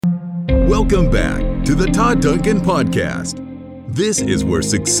Welcome back to the Todd Duncan Podcast. This is where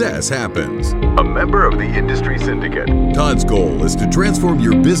success happens. A member of the Industry Syndicate, Todd's goal is to transform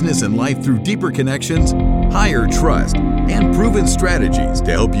your business and life through deeper connections, higher trust, and proven strategies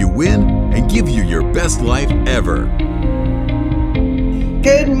to help you win and give you your best life ever.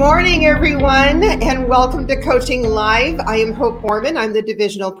 Good morning, everyone, and welcome to Coaching Live. I am Hope Mormon. I'm the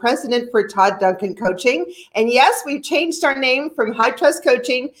Divisional President for Todd Duncan Coaching. And yes, we've changed our name from High Trust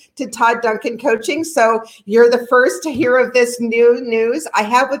Coaching to Todd Duncan Coaching. So you're the first to hear of this new news. I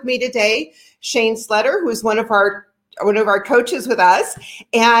have with me today Shane Sletter, who's one of our coaches with us.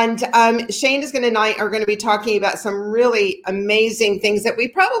 And Shane is going to be talking about some really amazing things that we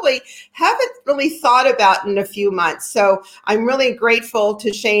probably haven't really thought about in a few months. So I'm really grateful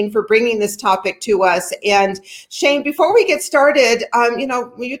to Shane for bringing this topic to us. And Shane, before we get started,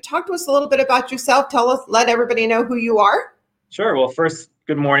 will you talk to us a little bit about yourself? Let everybody know who you are. Sure. Well, first,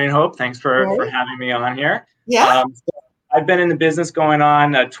 good morning, Hope. Thanks for having me on here. Yeah. I've been in the business going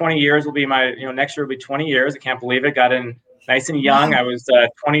on 20 years will be next year will be 20 years. I can't believe it. Got in nice and young. I was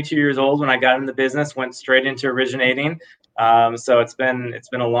 22 years old when I got in the business, went straight into originating. So it's been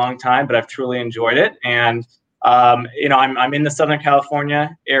a long time, but I've truly enjoyed it. And, I'm in the Southern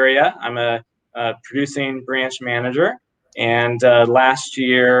California area. I'm a producing branch manager. And last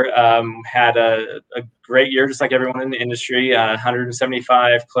year had a great year, just like everyone in the industry,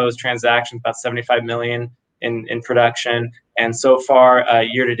 175 closed transactions, about 75 million in production. And so far,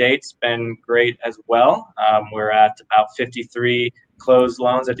 year to date, it's been great as well. We're at about 53 closed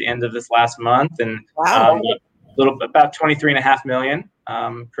loans at the end of this last month, and about 23.5 million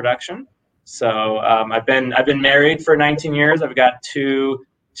production. So I've been married for 19 years. I've got two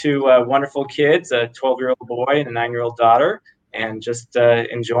wonderful kids, a 12-year-old boy and a 9-year-old daughter, and just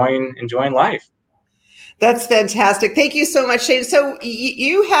enjoying life. That's fantastic. Thank you so much, Shane. So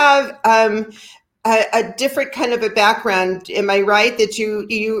you have a different kind of a background. Am I right that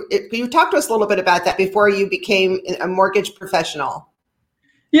you talked to us a little bit about that before you became a mortgage professional?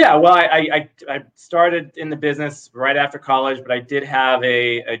 Yeah, well, I started in the business right after college, but I did have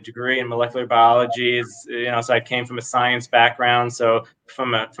a degree in molecular biology. So I came from a science background. So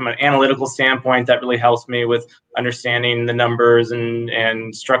from an analytical standpoint, that really helps me with understanding the numbers and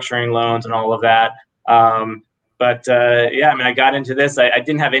structuring loans and all of that. I got into this. I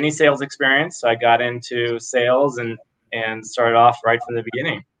didn't have any sales experience, so I got into sales and started off right from the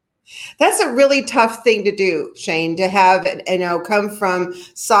beginning. That's a really tough thing to do, Shane, to have, come from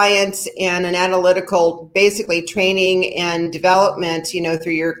science and an analytical, basically training and development,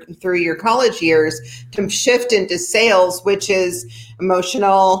 through your college years, to shift into sales, which is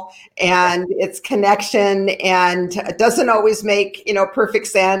emotional and it's connection and it doesn't always make, perfect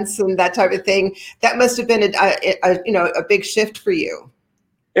sense and that type of thing. That must have been a big shift for you.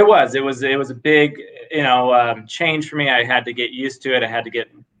 It was a big, change for me. I had to get used to it. I had to get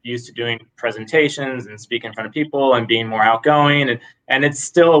used to doing presentations and speaking in front of people and being more outgoing. And it's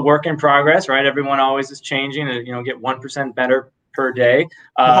still a work in progress, right? Everyone always is changing and, get 1% better per day.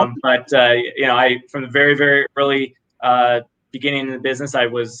 From the very, very early beginning in the business, I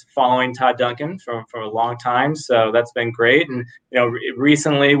was following Todd Duncan for a long time. So that's been great. And,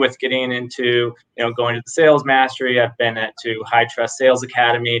 recently with getting into, going to the Sales Mastery, I've been to High Trust Sales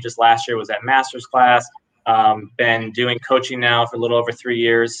Academy. Just last year was at master's class. Been doing coaching now for a little over 3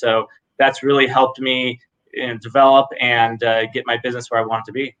 years. So that's really helped me develop and get my business where I want it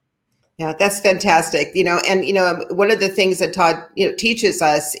to be. Yeah, that's fantastic. One of the things that Todd, teaches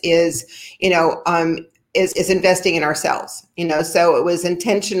us is investing in ourselves, so it was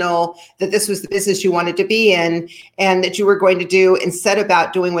intentional that this was the business you wanted to be in and that you were going to do and set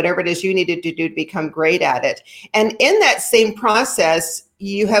about doing whatever it is you needed to do to become great at it. And in that same process,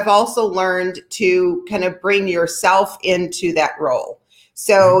 you have also learned to kind of bring yourself into that role.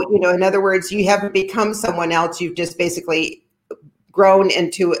 So, in other words, you haven't become someone else. You've just basically grown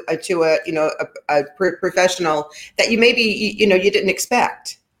into a professional that you maybe, you didn't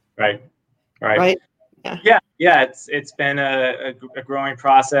expect. Right. Yeah. It's been a growing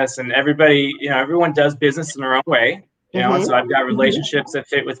process, and everybody, everyone does business in their own way. And so I've got relationships that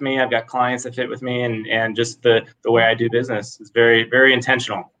fit with me. I've got clients that fit with me, and just the way I do business is very, very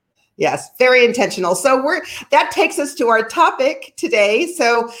intentional. Yes, very intentional. So that takes us to our topic today.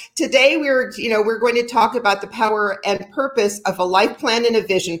 So today we're going to talk about the power and purpose of a life plan and a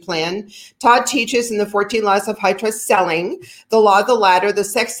vision plan. Todd teaches in the 14 Laws of High Trust Selling, the law of the ladder, the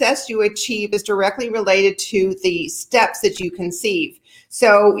success you achieve is directly related to the steps that you conceive.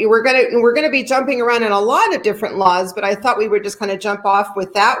 So we're gonna be jumping around in a lot of different laws, but I thought we would just kind of jump off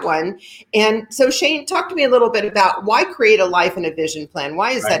with that one. And so Shane, talk to me a little bit about why create a life and a vision plan.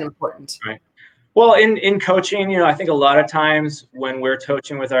 Why is that important? Right. Well, in coaching, I think a lot of times when we're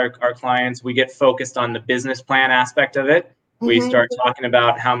coaching with our clients, we get focused on the business plan aspect of it. We start talking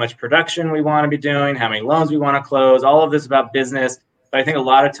about how much production we want to be doing, how many loans we want to close, all of this about business. But I think a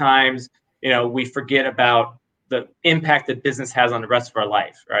lot of times, we forget about the impact that business has on the rest of our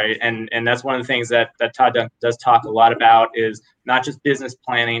life, right? And that's one of the things that Todd Duncan does talk a lot about is not just business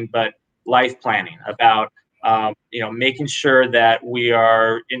planning, but life planning, about making sure that we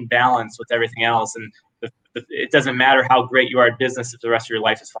are in balance with everything else. And it doesn't matter how great you are at business if the rest of your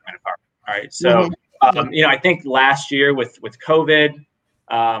life is falling apart. All right. So, I think last year with COVID,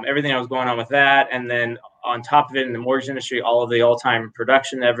 everything that was going on with that, and then on top of it in the mortgage industry, all of the all-time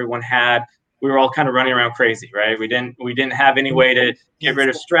production that everyone had, we were all kind of running around crazy, right? We didn't have any way to get rid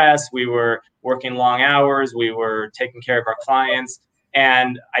of stress. We were working long hours. We were taking care of our clients.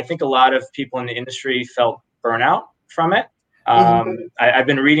 And I think a lot of people in the industry felt burnout from it. I've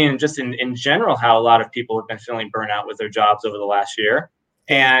been reading just in general how a lot of people have been feeling burnout with their jobs over the last year.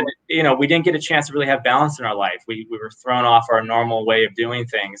 And, we didn't get a chance to really have balance in our life. We were thrown off our normal way of doing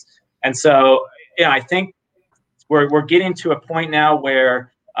things. And so, I think we're getting to a point now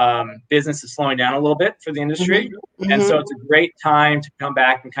where business is slowing down a little bit for the industry. And so it's a great time to come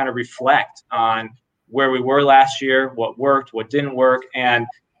back and kind of reflect on where we were last year, what worked, what didn't work, and,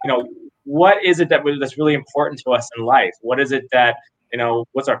 what is it that's really important to us in life? What is it that,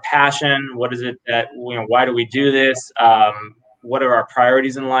 what's our passion? What is it that, why do we do this? What are our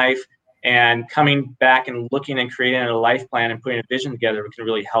priorities in life? And coming back and looking and creating a life plan and putting a vision together can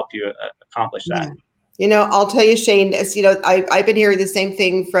really help you accomplish that. I'll tell you, Shane, as I've been hearing the same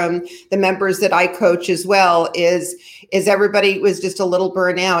thing from the members that I coach as well, is everybody was just a little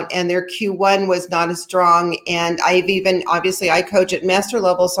burnout and their Q1 was not as strong. And obviously I coach at master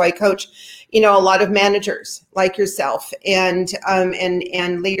level. So I coach, a lot of managers like yourself and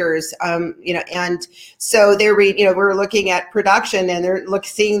leaders, and so we're looking at production and they're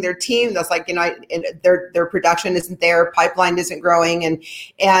seeing their team that's like, their production isn't there, pipeline isn't growing. And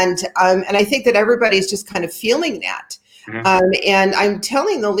I think that everybody's just kind of feeling that. And I'm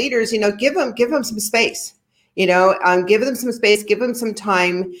telling the leaders, give them some space, give them some space, give them some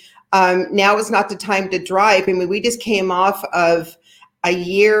time. Now is not the time to drive. I mean, we just came off of a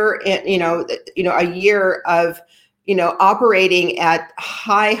year, a year of, operating at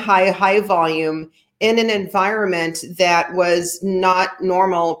high volume in an environment that was not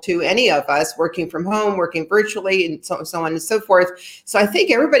normal to any of us, working from home, working virtually, and so on and so forth. So I think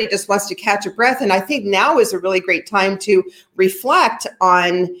everybody just wants to catch a breath. And I think now is a really great time to reflect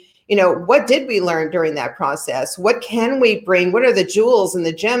on, what did we learn during that process? What can we bring? What are the jewels and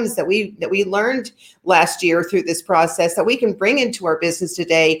the gems that we learned last year through this process that we can bring into our business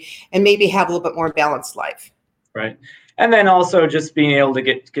today and maybe have a little bit more balanced life? Right. And then also just being able to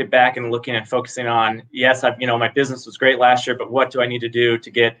get back and looking and focusing on, yes, my business was great last year, but what do I need to do to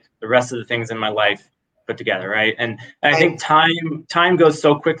get the rest of the things in my life put together, right? And I think time goes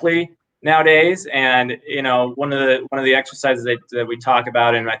so quickly nowadays. And, one of the exercises that we talk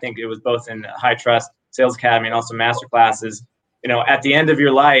about, and I think it was both in High Trust Sales Academy and also master classes, at the end of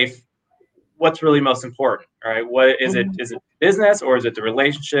your life, what's really most important, right? What is it? Is it business, or is it the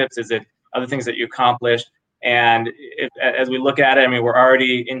relationships? Is it other things that you accomplished? And as we look at it, we're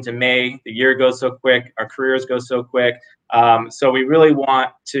already into May. The year goes so quick. Our careers go so quick. So we really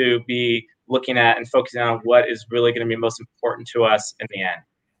want to be looking at and focusing on what is really going to be most important to us in the end.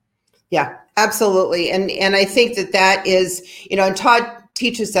 Yeah, absolutely. And I think that is, and Todd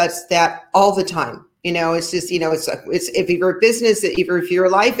teaches us that all the time. It's just, it's if your business, if your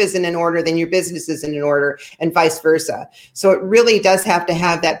life isn't in order, then your business isn't in order, and vice versa. So it really does have to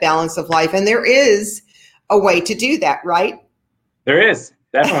have that balance of life. And there is a way to do that, right? There is,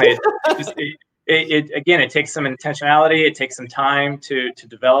 definitely. It takes some intentionality. It takes some time to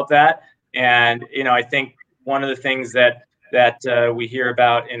develop that. And, I think one of the things that we hear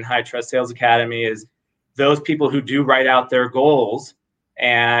about in High Trust Sales Academy is those people who do write out their goals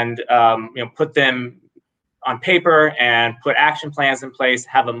and put them on paper and put action plans in place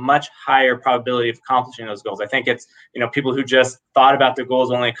have a much higher probability of accomplishing those goals. I think it's, people who just thought about their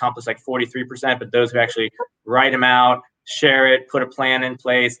goals only accomplish like 43%, but those who actually write them out, share it, put a plan in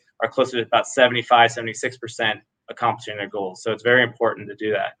place are closer to about 75, 76% accomplishing their goals. So it's very important to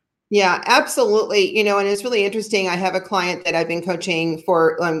do that. Yeah, absolutely. And it's really interesting. I have a client that I've been coaching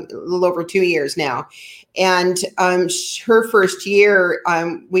for a little over 2 years now. And her first year,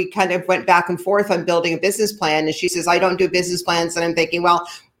 we kind of went back and forth on building a business plan. And she says, I don't do business plans. And I'm thinking, well,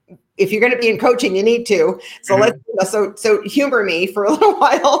 if you're going to be in coaching, you need to. So so humor me for a little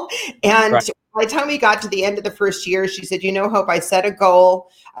while. And by the time we got to the end of the first year, she said, Hope, I set a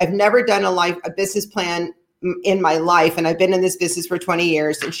goal. I've never done a business plan in my life, and I've been in this business for 20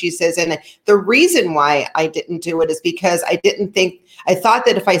 years. And she says, and the reason why I didn't do it is because I thought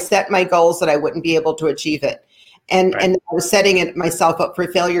that if I set my goals that I wouldn't be able to achieve it. And I was setting myself up for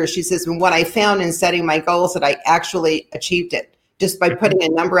failure. She says, and what I found in setting my goals that I actually achieved it just by putting a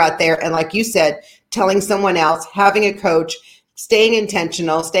number out there. And like you said, telling someone else, having a coach, staying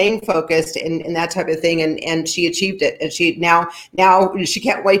intentional, staying focused, and that type of thing. And she achieved it. And she now she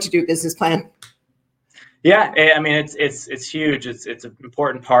can't wait to do a business plan. Yeah, I mean, it's huge. It's an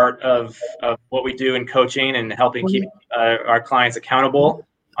important part of what we do in coaching and helping keep our clients accountable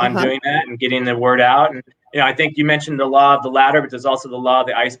on doing that and getting the word out. And I think you mentioned the law of the ladder, but there's also the law of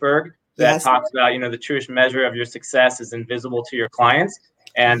the iceberg that talks about the truest measure of your success is invisible to your clients,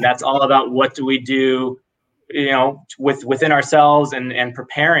 and that's all about what do we do, within ourselves and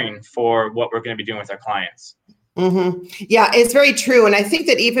preparing for what we're going to be doing with our clients. Mm-hmm. Yeah, it's very true. And I think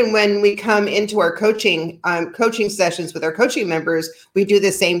that even when we come into our coaching sessions with our coaching members, we do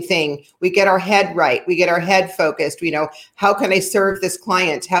the same thing. We get our head right. We get our head focused. How can I serve this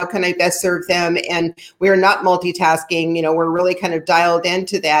client? How can I best serve them? And we're not multitasking. We're really kind of dialed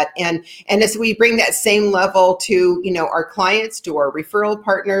into that. And as we bring that same level to, our clients, to our referral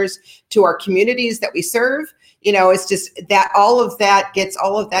partners, to our communities that we serve, it's just that all of that gets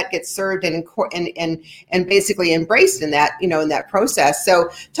served and basically embraced in that, in that process. So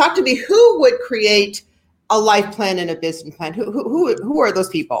talk to me, who would create a life plan and a business plan? Who are those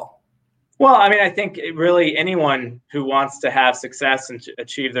people? Well, I mean, I think really anyone who wants to have success and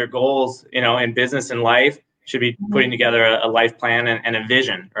achieve their goals, in business and life should be putting together a life plan and a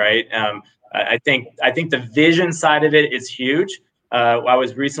vision, right? I think the vision side of it is huge. I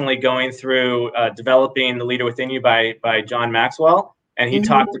was recently going through Developing the Leader Within You by John Maxwell, and he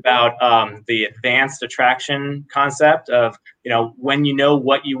talked about the advanced attraction concept of, when you know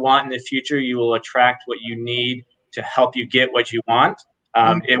what you want in the future, you will attract what you need to help you get what you want.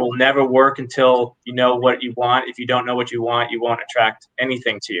 It will never work until you know what you want. If you don't know what you want, you won't attract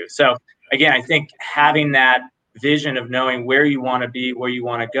anything to you. So again, I think having that vision of knowing where you want to be, where you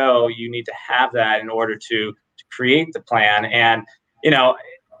want to go, you need to have that in order to create the plan. And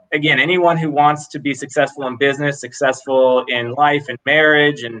again, anyone who wants to be successful in business, successful in life and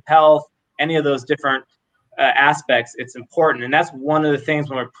marriage and health, any of those different aspects, it's important. And that's one of the things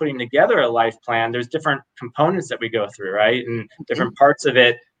when we're putting together a life plan, there's different components that we go through, right? And different parts of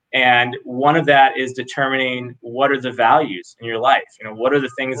it. And one of that is determining what are the values in your life? What are the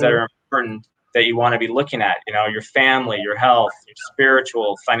things that are important that you want to be looking at? Your family, your health, your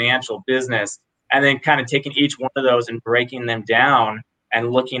spiritual, financial, business. And then kind of taking each one of those and breaking them down and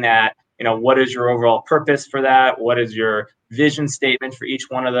looking at, what is your overall purpose for that? What is your vision statement for each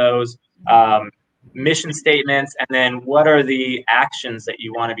one of those, mission statements? And then what are the actions that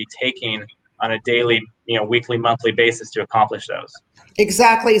you want to be taking on a daily, weekly, monthly basis to accomplish those?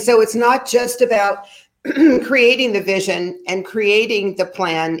 Exactly. So it's not just about creating the vision and creating the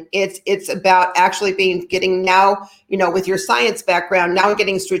plan. It's about actually getting now, with your science background, now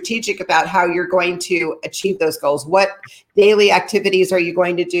getting strategic about how you're going to achieve those goals. What daily activities are you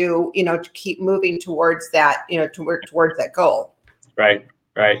going to do, to keep moving towards that, towards that goal? Right.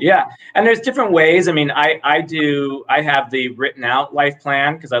 Yeah. And there's different ways. I mean, I have the written out life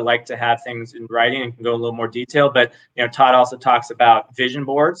plan because I like to have things in writing and can go a little more detail. But, Todd also talks about vision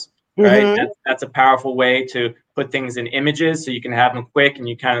boards. Right. That's a powerful way to put things in images so you can have them quick and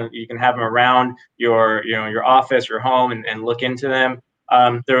you can have them around your office, your home and look into them.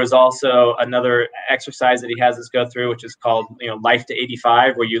 There was also another exercise that he has us go through, which is called, Life to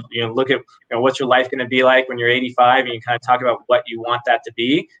 85, where you look at, what's your life going to be like when you're 85 and you kind of talk about what you want that to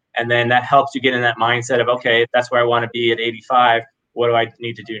be. And then that helps you get in that mindset of, okay, if that's where I want to be at 85, what do I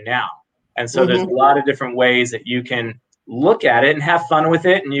need to do now? And so there's a lot of different ways that you can look at it and have fun with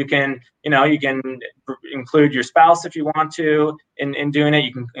it. And you can include your spouse if you want to in doing it.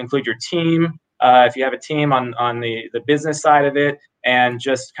 You can include your team if you have a team on the business side of it, and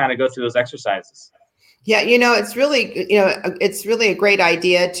just kind of go through those exercises. Yeah, it's really a great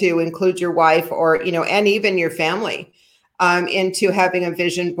idea to include your wife or, and even your family. into having a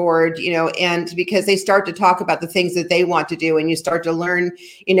vision board, and because they start to talk about the things that they want to do, and you start to learn,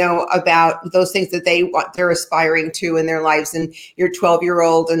 about those things that they're aspiring to in their lives, and your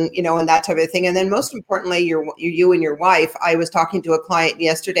 12-year-old and, and that type of thing. And then most importantly, you and your wife. I was talking to a client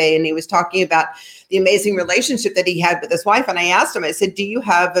yesterday, and he was talking about the amazing relationship that he had with his wife. And I asked him, I said, do you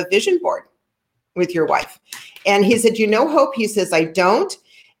have a vision board with your wife? And he said, Hope? He says, I don't.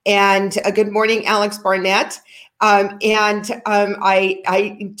 And good morning, Alex Barnett. I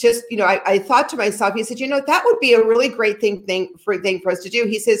just, I thought to myself, he said, that would be a really great thing for us to do.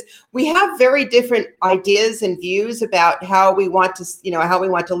 He says, we have very different ideas and views about how we want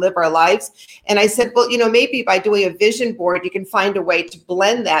to live our lives. And I said, well, maybe by doing a vision board, you can find a way to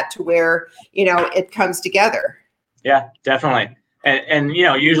blend that to where, it comes together. Yeah, definitely. And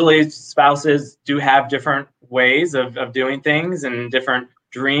usually spouses do have different ways of doing things and different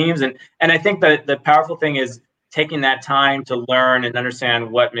dreams. And I think that the powerful thing is taking that time to learn and understand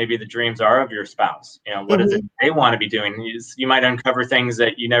what maybe the dreams are of your spouse. What is it they want to be doing? You might uncover things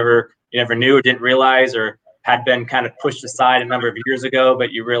that you never knew or didn't realize, or had been kind of pushed aside a number of years ago,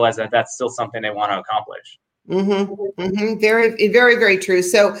 but you realize that that's still something they want to accomplish. Very, very, very true.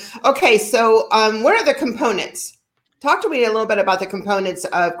 So, okay. So, what are the components? Talk to me a little bit about the components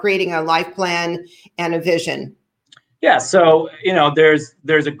of creating a life plan and a vision. Yeah. So,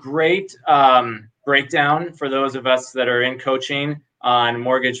 there's a great, breakdown for those of us that are in coaching on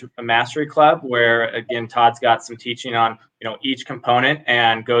Mortgage Mastery Club, where again, Todd's got some teaching on, each component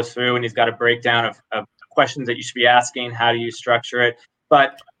and goes through, and he's got a breakdown of questions that you should be asking. How do you structure it?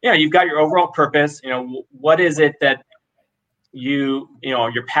 But, you've got your overall purpose. What is it that you're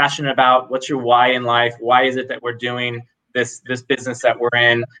passionate about? What's your why in life? Why is it that we're doing this business that we're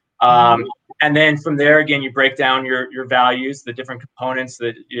in? And then from there, again, you break down your values, the different components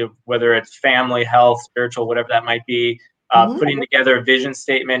that, whether it's family, health, spiritual, whatever that might be, putting together a vision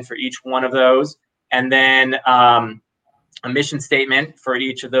statement for each one of those, and then a mission statement for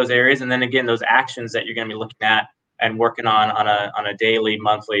each of those areas. And then again, those actions that you're going to be looking at and working on a daily,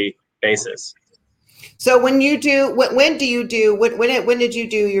 monthly basis. So when did you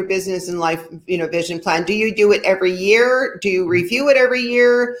do your business and life, vision plan? Do you do it every year? Do you review it every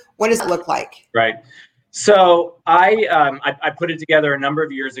year? What does it look like? Right. So I put it together a number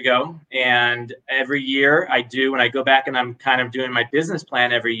of years ago, and every year I do, when I go back and I'm kind of doing my business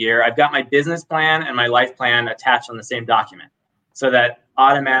plan every year, I've got my business plan and my life plan attached on the same document, so that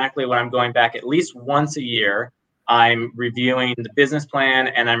automatically when I'm going back at least once a year, I'm reviewing the business plan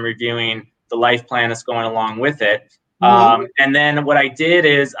and I'm reviewing the life plan that's going along with it. And then what I did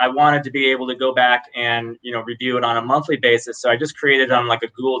is I wanted to be able to go back and, review it on a monthly basis. So I just created on like a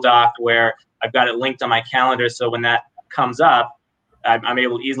Google Doc where I've got it linked on my calendar. So when that comes up, I'm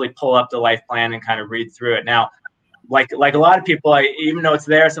able to easily pull up the life plan and kind of read through it. Now, like a lot of people, even though it's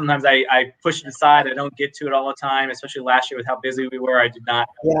there, sometimes I push it aside. I don't get to it all the time, especially last year with how busy we were. I did not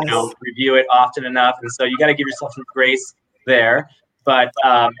review it often enough. And so you got to give yourself some grace there. But,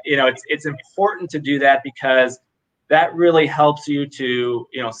 it's important to do that, because that really helps you to,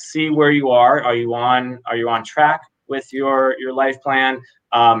 see where you are. Are you on track with your life plan?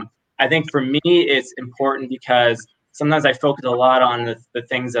 I think for me, it's important because sometimes I focus a lot on the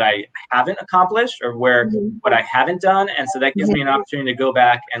things that I haven't accomplished or what I haven't done. And so that gives me an opportunity to go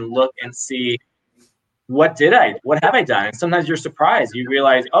back and look and see, what have I done? And sometimes you're surprised. You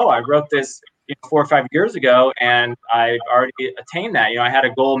realize, I wrote this 4 or 5 years ago, and I've already attained that. I had a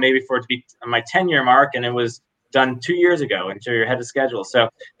goal maybe for it to be on my 10-year mark, and it was done 2 years ago, and so you're ahead of schedule. So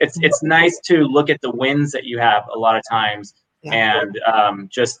it's nice to look at the wins that you have a lot of times, and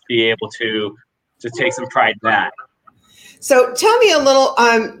just be able to take some pride in that. So tell me a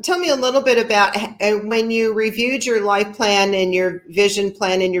little bit about when you reviewed your life plan and your vision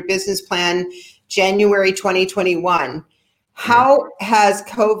plan and your business plan, January 2021. How has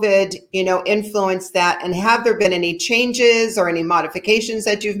COVID, influenced that? And have there been any changes or any modifications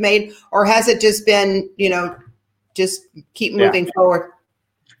that you've made? Or has it just been, just keep moving forward?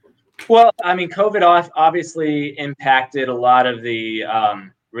 Well, I mean, COVID obviously impacted a lot of the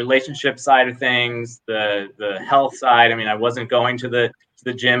relationship side of things, the health side. I mean, I wasn't going to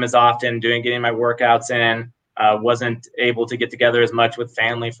the gym as often, getting my workouts in, wasn't able to get together as much with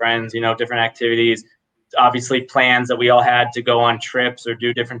family, friends, different activities. Obviously plans that we all had to go on trips or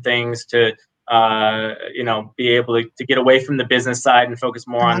do different things to, be able to get away from the business side and focus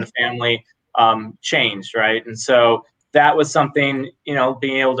more on the family, changed. Right. And so that was something,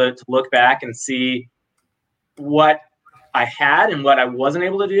 being able to look back and see what I had and what I wasn't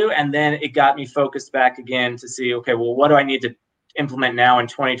able to do. And then it got me focused back again to see, okay, well, what do I need to implement now in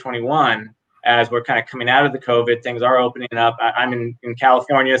 2021 as we're kind of coming out of the COVID, things are opening up. I'm in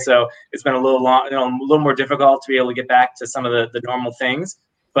California, so it's been a little a little more difficult to be able to get back to some of the normal things.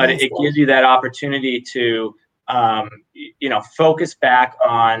 But it gives you that opportunity to, focus back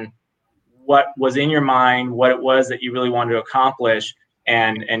on what was in your mind, what it was that you really wanted to accomplish,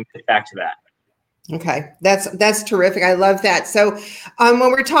 and get back to that. Okay, that's terrific. I love that. So when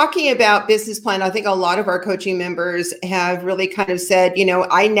we're talking about business plan, I think a lot of our coaching members have really kind of said,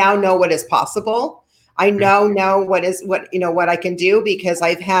 I now know what is possible. I now know what I can do, because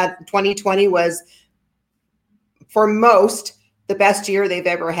I've had 2020 was, for most, the best year they've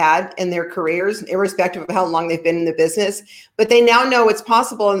ever had in their careers, irrespective of how long they've been in the business. But they now know it's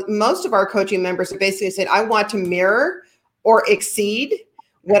possible. And most of our coaching members are basically saying, I want to mirror or exceed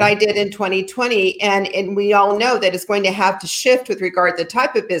what I did in 2020. And we all know that it's going to have to shift with regard to the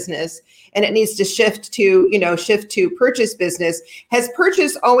type of business, and it needs to shift to purchase business. Has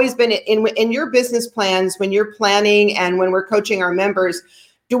purchase always been in your business plans when you're planning and when we're coaching our members?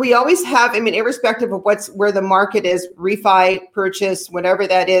 Do we always have, irrespective of where the market is, refi, purchase, whatever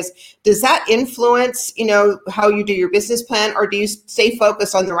that is, does that influence, how you do your business plan, or do you stay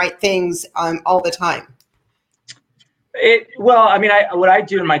focused on the right things all the time? What I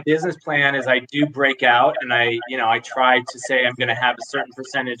do in my business plan is I do break out, and I try to say I'm going to have a certain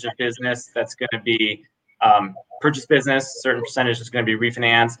percentage of business that's going to be purchase business, a certain percentage is going to be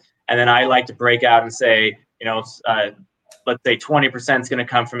refinance. And then I like to break out and say, let's say 20% is going to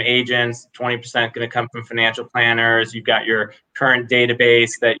come from agents, 20% is going to come from financial planners. You've got your current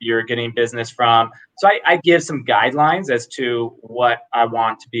database that you're getting business from. So I give some guidelines as to what I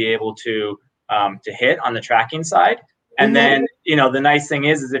want to be able to hit on the tracking side. And then, the nice thing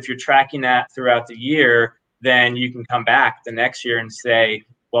is if you're tracking that throughout the year, then you can come back the next year and say,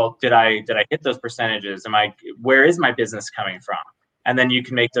 well, did I hit those percentages? Where is my business coming from? And then you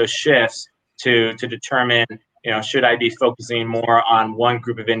can make those shifts to determine, should I be focusing more on one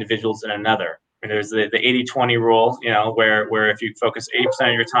group of individuals than another? There's the 80-20 rule, where if you focus 80%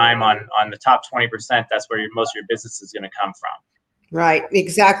 of your time on the top 20%, that's where most of your business is going to come from. Right,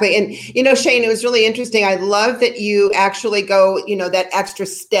 exactly. And, Shane, it was really interesting. I love that you actually go, that extra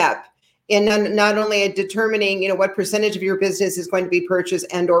step in not only determining, what percentage of your business is going to be purchase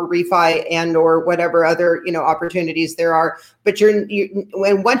and or refi and or whatever other, opportunities there are. But when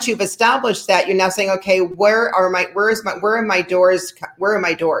once you've established that, you're now saying, okay, where are my doors? Where are my doors?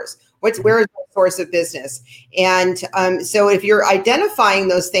 Where is my source of business? And so if you're identifying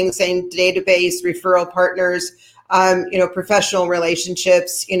those things, saying database, referral partners, professional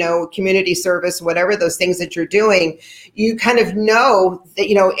relationships, community service, whatever those things that you're doing, you kind of know that,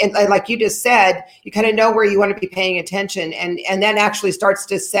 and like you just said, you kind of know where you want to be paying attention. And that actually starts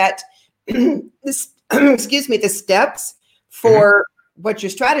to set the steps for what your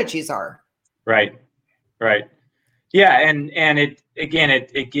strategies are. Right. Yeah. And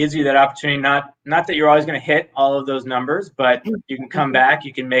it gives you that opportunity, not that you're always going to hit all of those numbers, but you can come back,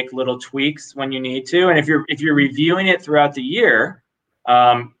 you can make little tweaks when you need to. And if you're reviewing it throughout the year,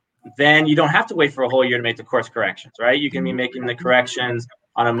 then you don't have to wait for a whole year to make the course corrections, right? You can be making the corrections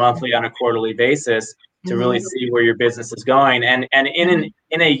on a monthly, on a quarterly basis to really see where your business is going. And in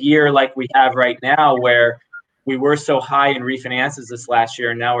a year like we have right now, where we were so high in refinances this last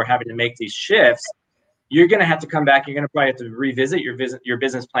year, and now we're having to make these shifts, you're going to have to come back. You're going to probably have to revisit your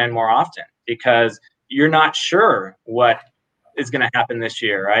business plan more often, because you're not sure what is going to happen this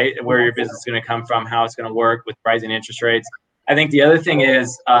year, right? Where your business is going to come from, how it's going to work with rising interest rates. I think the other thing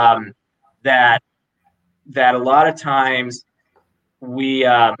is that a lot of times we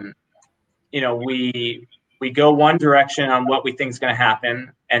go one direction on what we think is going to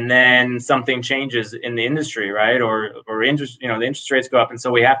happen, and then something changes in the industry, right? Or the interest rates go up, and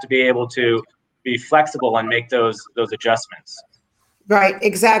so we have to be able to be flexible and make those adjustments. Right,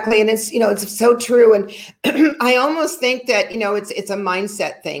 exactly. And it's so true. And I almost think that, it's a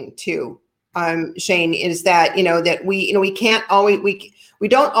mindset thing too, Shane, is that, that we can't always, we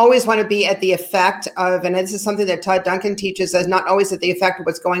don't always want to be at the effect of, and this is something that Todd Duncan teaches us, not always at the effect of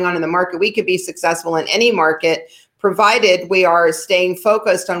what's going on in the market. We could be successful in any market, provided we are staying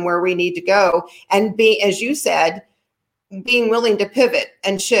focused on where we need to go, and as you said, being willing to pivot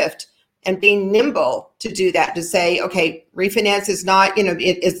and shift, and being nimble to do that, to say, okay, refinance is not,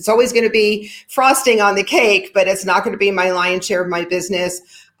 it's always going to be frosting on the cake, but it's not going to be my lion's share of my business.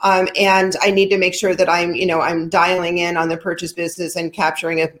 And I need to make sure that I'm dialing in on the purchase business and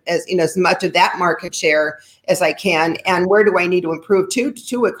capturing as much of that market share as I can. And where do I need to improve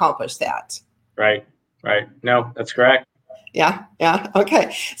to accomplish that? Right. No, that's correct. Yeah.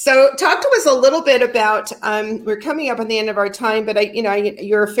 Okay. So talk to us a little bit about, we're coming up on the end of our time, but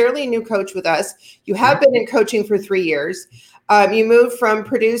you're a fairly new coach with us. You have been in coaching for 3 years. You moved from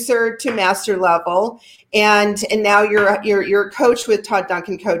producer to master level, and now you're a coach with Todd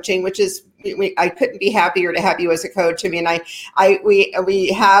Duncan Coaching, which is, I couldn't be happier to have you as a coach. I mean,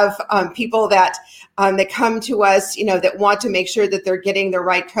 we have people that come to us, that want to make sure that they're getting the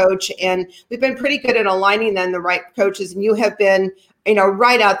right coach, and we've been pretty good at aligning them the right coaches. And you have been,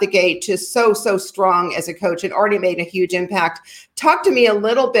 right out the gate, just so strong as a coach and already made a huge impact. Talk to me a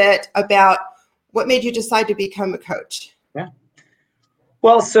little bit about what made you decide to become a coach. Yeah.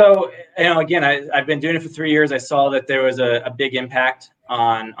 Well, so, again, I've been doing it for 3 years. I saw that there was a big impact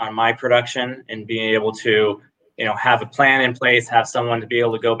on my production and being able to, have a plan in place, have someone to be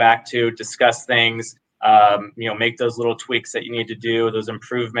able to go back to, discuss things, make those little tweaks that you need to do, those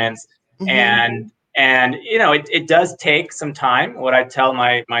improvements. Mm-hmm. And it does take some time. What I tell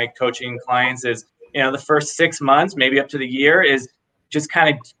my coaching clients is, the first 6 months, maybe up to the year, is just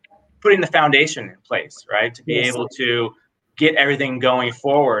kind of putting the foundation in place, right? To be able to get everything going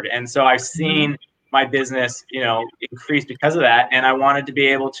forward. And so I've seen my business, increase because of that. And I wanted to be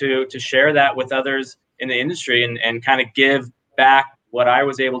able to share that with others in the industry and kind of give back what I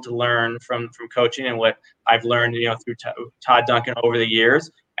was able to learn from coaching and what I've learned, through Todd Duncan over the years,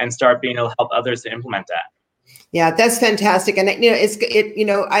 and start being able to help others to implement that. Yeah, that's fantastic. And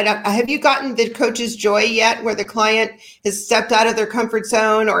have you gotten the coach's joy yet, where the client has stepped out of their comfort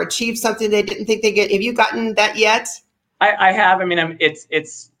zone or achieved something they didn't think they get? Have you gotten that yet? I have. I mean,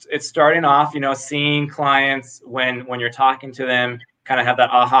 it's starting off, seeing clients when you're talking to them kind of have that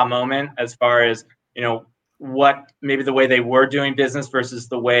aha moment as far as, what maybe the way they were doing business versus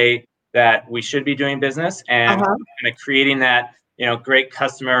the way that we should be doing business, and kind of creating that, great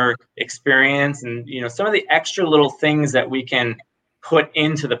customer experience, and, some of the extra little things that we can put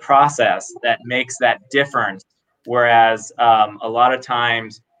into the process that makes that difference. Whereas a lot of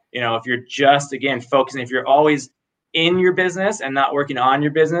times, if you're just, again, focusing, if you're always in your business and not working on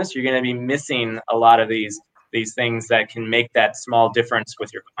your business, you're going to be missing a lot of these things that can make that small difference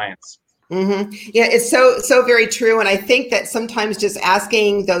with your clients. Mm-hmm. Yeah, it's so very true. And I think that sometimes just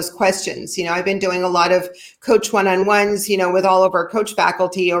asking those questions, I've been doing a lot of coach one-on-ones, with all of our coach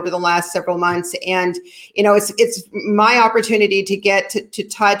faculty over the last several months. And, it's my opportunity to get to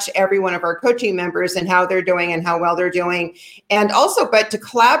touch every one of our coaching members and how they're doing and how well they're doing. And also, but to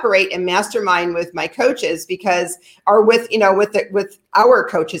collaborate and mastermind with my coaches, with our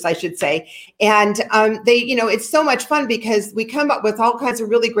coaches, I should say. And it's so much fun because we come up with all kinds of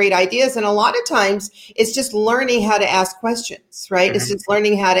really great ideas. And a lot of times it's just learning how to ask questions, right? Mm-hmm. It's just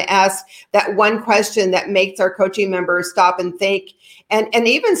learning how to ask that one question that makes our coaching members stop and think. And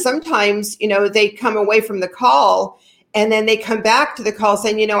even sometimes, they come away from the call and then they come back to the call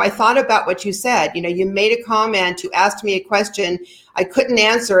saying, I thought about what you said. You made a comment, you asked me a question, I couldn't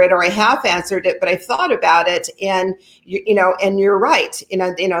answer it, or I half answered it, but I thought about it. And, and you're right, and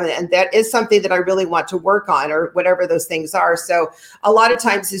that is something that I really want to work on, or whatever those things are. So a lot of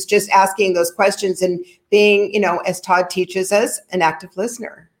times it's just asking those questions and being, as Todd teaches us, an active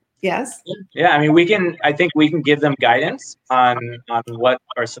listener. Yes. Yeah. I mean, I think we can give them guidance on what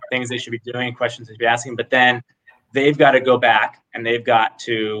are some things they should be doing, questions they should be asking, but then they've got to go back and they've got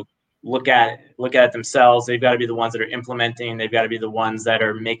to look at it themselves. They've got to be the ones that are implementing. They've got to be the ones that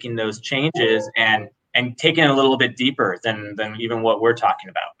are making those changes and taking it a little bit deeper than even what we're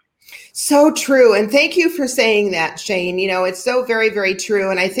talking about. So true. And thank you for saying that, Shane. It's so very, very true.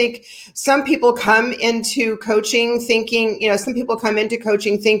 And I think some people come into coaching thinking,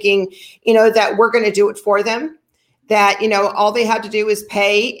 that we're going to do it for them. That, all they have to do is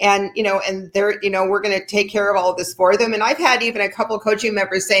pay and, and they're, we're going to take care of all of this for them. And I've had even a couple of coaching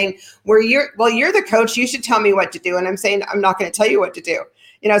members saying, you're the coach, you should tell me what to do. And I'm saying, I'm not going to tell you what to do.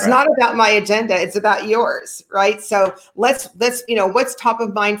 It's not about my agenda. It's about yours. Right. So let's, what's top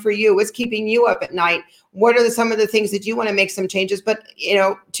of mind for you? What's keeping you up at night? What are some of the things that you want to make some changes? But,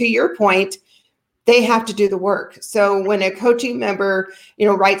 to your point, they have to do the work. So when a coaching member,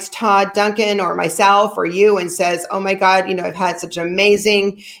 writes Todd Duncan or myself or you and says, oh my God, I've had such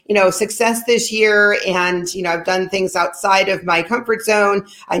amazing, success this year. And, I've done things outside of my comfort zone.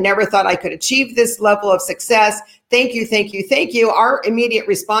 I never thought I could achieve this level of success. Thank you, thank you, thank you. Our immediate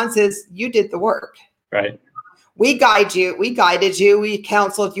response is, you did the work. Right. We guided you, we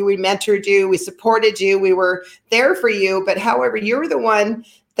counseled you, we mentored you, we supported you, we were there for you. But however, you're the one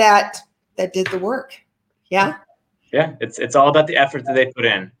that did the work. Yeah. Yeah. It's all about the effort that they put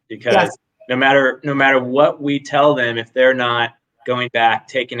in, because no matter what we tell them, if they're not going back,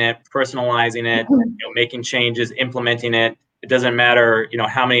 taking it, personalizing it, making changes, implementing it. It doesn't matter,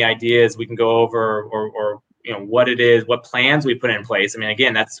 how many ideas we can go over or what it is, what plans we put in place. I mean,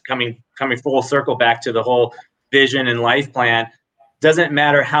 again, that's coming full circle back to the whole vision and life plan. Doesn't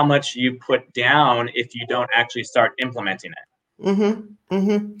matter how much you put down if you don't actually start implementing it. Mm-hmm.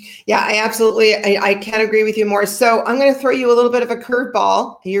 Mm-hmm. Yeah, I can't agree with you more. So I'm going to throw you a little bit of a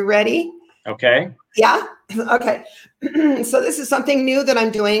curveball. Are you ready? Okay. Yeah. Okay. So this is something new that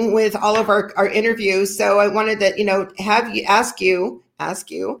I'm doing with all of our interviews. So I wanted to, have you ask you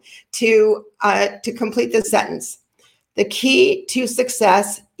to complete this sentence. The key to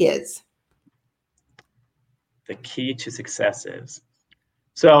success is. The key to success is.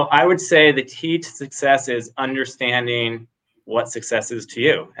 So I would say the key to success is understanding what success is to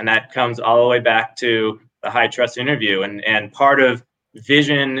you. And that comes all the way back to the high trust interview. And part of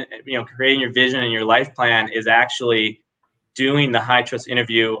vision, creating your vision and your life plan is actually doing the high trust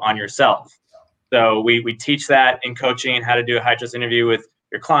interview on yourself. So we teach that in coaching, how to do a high trust interview with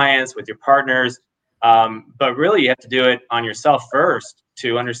your clients, with your partners. But really you have to do it on yourself first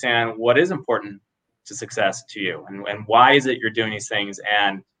to understand what is important to success to you and why is it you're doing these things.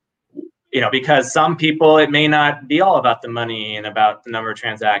 And because some people, it may not be all about the money and about the number of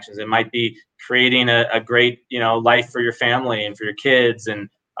transactions. It might be creating a great, life for your family and for your kids and,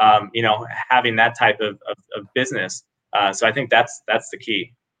 having that type of business. So I think that's the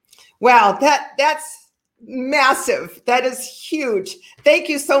key. Wow. That's massive. That is huge. Thank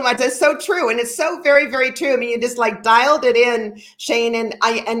you so much. That's so true. And it's so very, very true. I mean, you just dialed it in, Shane, and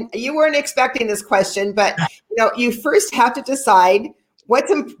you weren't expecting this question, but you first have to decide what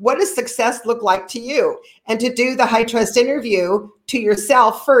does success look like to you, and to do the high trust interview to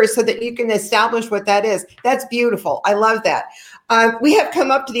yourself first so that you can establish what that is. That's beautiful. I love that. We have come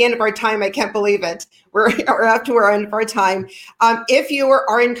up to the end of our time. I can't believe it. We're up to our end of our time. If you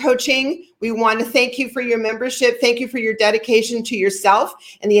are in coaching, we want to thank you for your membership. Thank you for your dedication to yourself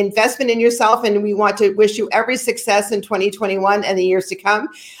and the investment in yourself. And we want to wish you every success in 2021 and the years to come.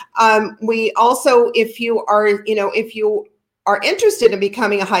 We also, if you are interested in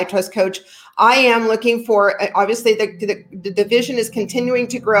becoming a high trust coach, I am looking for, obviously the division is continuing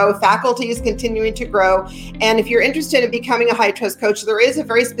to grow, faculty is continuing to grow. And if you're interested in becoming a high trust coach, there is a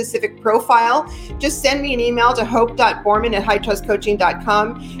very specific profile. Just send me an email to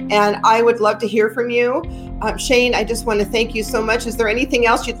hope.borman@hightrustcoaching.com. And I would love to hear from you. Shane, I just want to thank you so much. Is there anything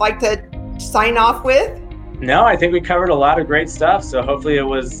else you'd like to sign off with? No, I think we covered a lot of great stuff. So hopefully it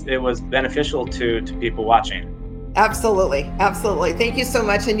was beneficial to people watching. Absolutely. Absolutely. Thank you so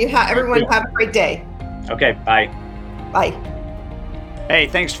much. And everyone have a great day. Okay. Bye. Bye. Hey,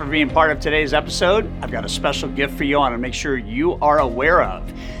 thanks for being part of today's episode. I've got a special gift for you I want to make sure you are aware of.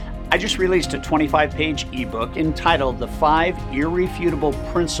 I just released a 25-page ebook entitled The 5 Irrefutable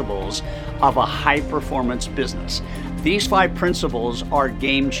Principles of a High-Performance Business. These 5 principles are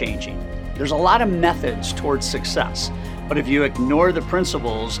game-changing. There's a lot of methods towards success. But if you ignore the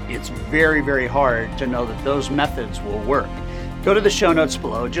principles, it's very, very hard to know that those methods will work. Go to the show notes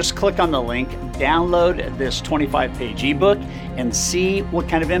below, just click on the link, download this 25-page ebook, and see what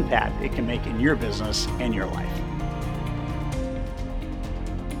kind of impact it can make in your business and your life.